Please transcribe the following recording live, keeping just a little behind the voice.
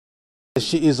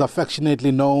she is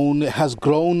affectionately known, has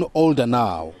grown older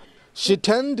now. She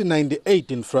turned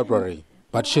 98 in February,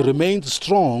 but she remains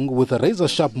strong with a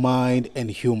razor-sharp mind and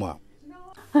humor.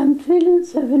 I'm feeling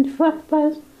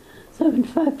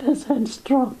 75%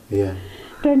 strong. Yeah.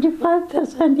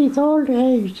 25% is old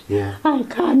age. Yeah. I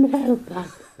can't help that.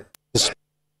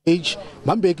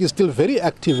 MaMbeki is still very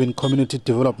active in community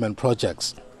development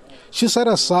projects. She set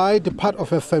aside part of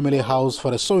her family house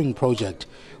for a sewing project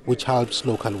which helps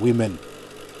local women.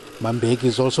 MaMbeki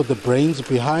is also the brains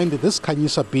behind this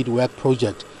Khanyisa beadwork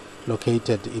project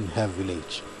located in her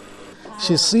village.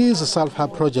 She sees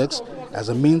self-help projects as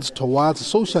a means towards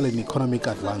social and economic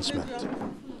advancement.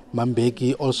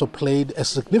 MaMbeki also played a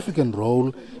significant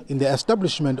role in the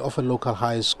establishment of a local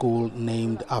high school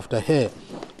named after her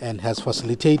and has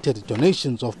facilitated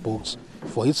donations of books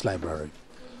for its library.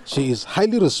 She is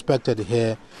highly respected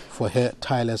here for her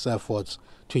tireless efforts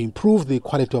to improve the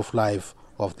quality of life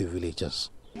of the villagers.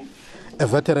 A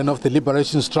veteran of the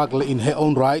liberation struggle in her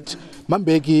own right,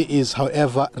 MaMbeki is,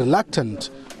 however, reluctant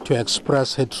to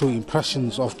express her true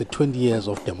impressions of the 20 years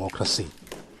of democracy.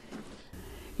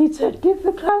 It's a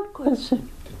difficult question.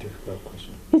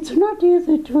 It's not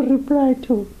easy to reply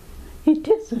to. It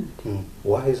isn't.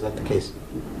 Why is that the case?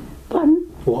 Pardon?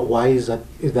 Why is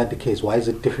that the case? Why is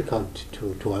it difficult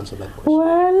to answer that question?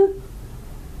 Well,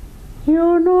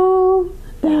 you know,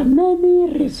 there are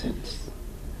many reasons.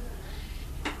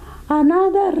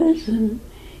 Another reason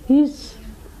is,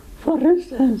 for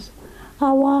instance,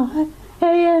 our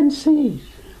ANC.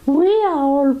 We are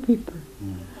all people.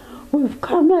 We've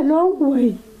come a long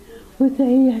way with the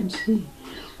ANC.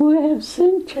 We have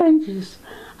seen changes,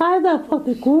 either for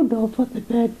the good or for the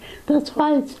bad. That's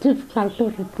why it's difficult to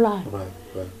reply. Right.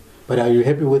 But are you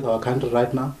happy with our country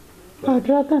right now? I'd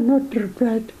rather not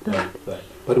reply to that. Right.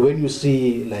 But when you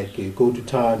see, like, you go to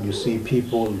town, you see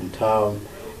people in town,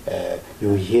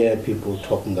 you hear people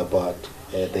talking about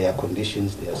their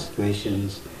conditions, their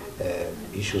situations,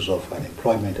 issues of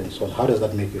unemployment and so on. How does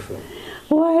that make you feel?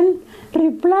 Well,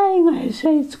 replying, I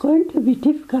say it's going to be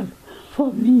difficult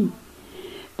for me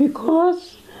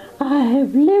because I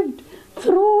have lived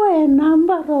through a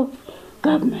number of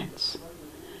governments.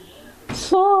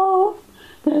 So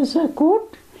there's a good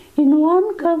in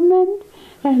one government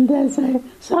and there's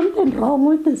something wrong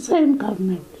with the same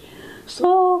government.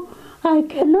 So I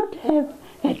cannot have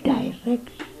a direct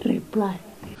reply.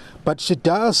 But she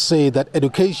does say that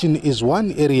education is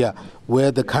one area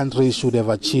where the country should have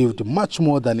achieved much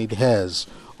more than it has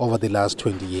over the last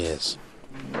 20 years.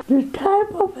 The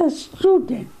type of a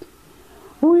student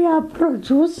we are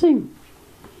producing,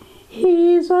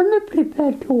 he is only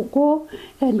prepared to go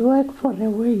and work for a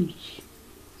wage.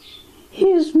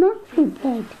 He is not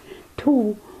prepared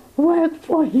to work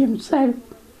for himself.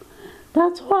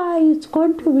 That's why it's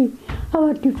going to be,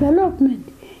 our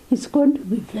development is going to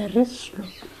be very slow.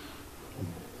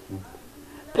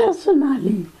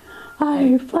 Personally,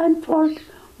 I find fault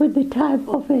with the type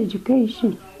of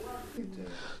education.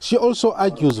 She also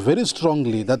argues very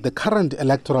strongly that the current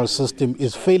electoral system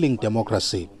is failing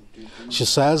democracy. She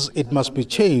says it must be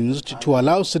changed to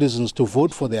allow citizens to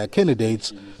vote for their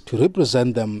candidates to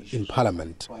represent them in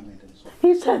parliament.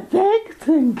 It's a vague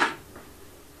thing.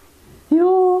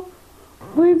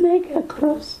 We make a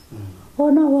cross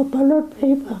on our ballot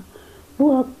paper.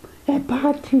 We're a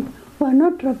party. We're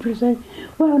not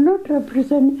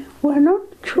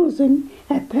choosing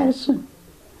a person.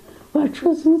 We're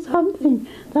choosing something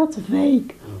that's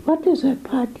vague. What is a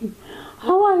party?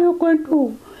 How are you going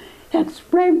to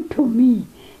explain to me,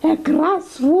 a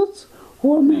grassroots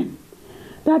woman,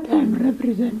 that I'm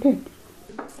represented?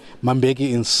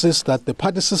 MaMbeki insists that the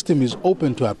party system is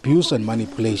open to abuse and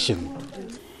manipulation.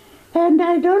 And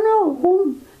I don't know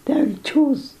whom they'll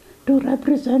choose to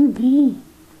represent me.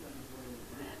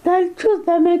 They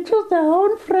may choose their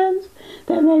own friends,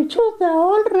 they may choose their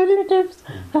own relatives.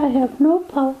 I have no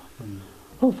power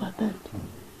over that.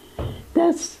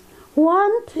 That's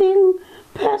one thing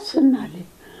personally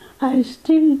I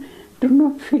still do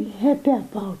not feel happy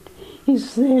about,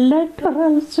 is the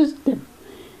electoral system.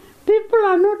 People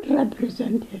are not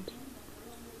represented.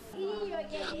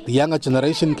 The younger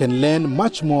generation can learn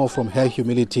much more from her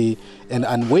humility and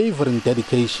unwavering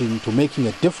dedication to making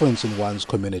a difference in one's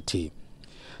community.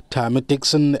 Thami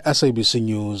Dickson, SABC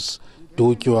News,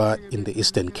 Dutywa in the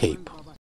Eastern Cape.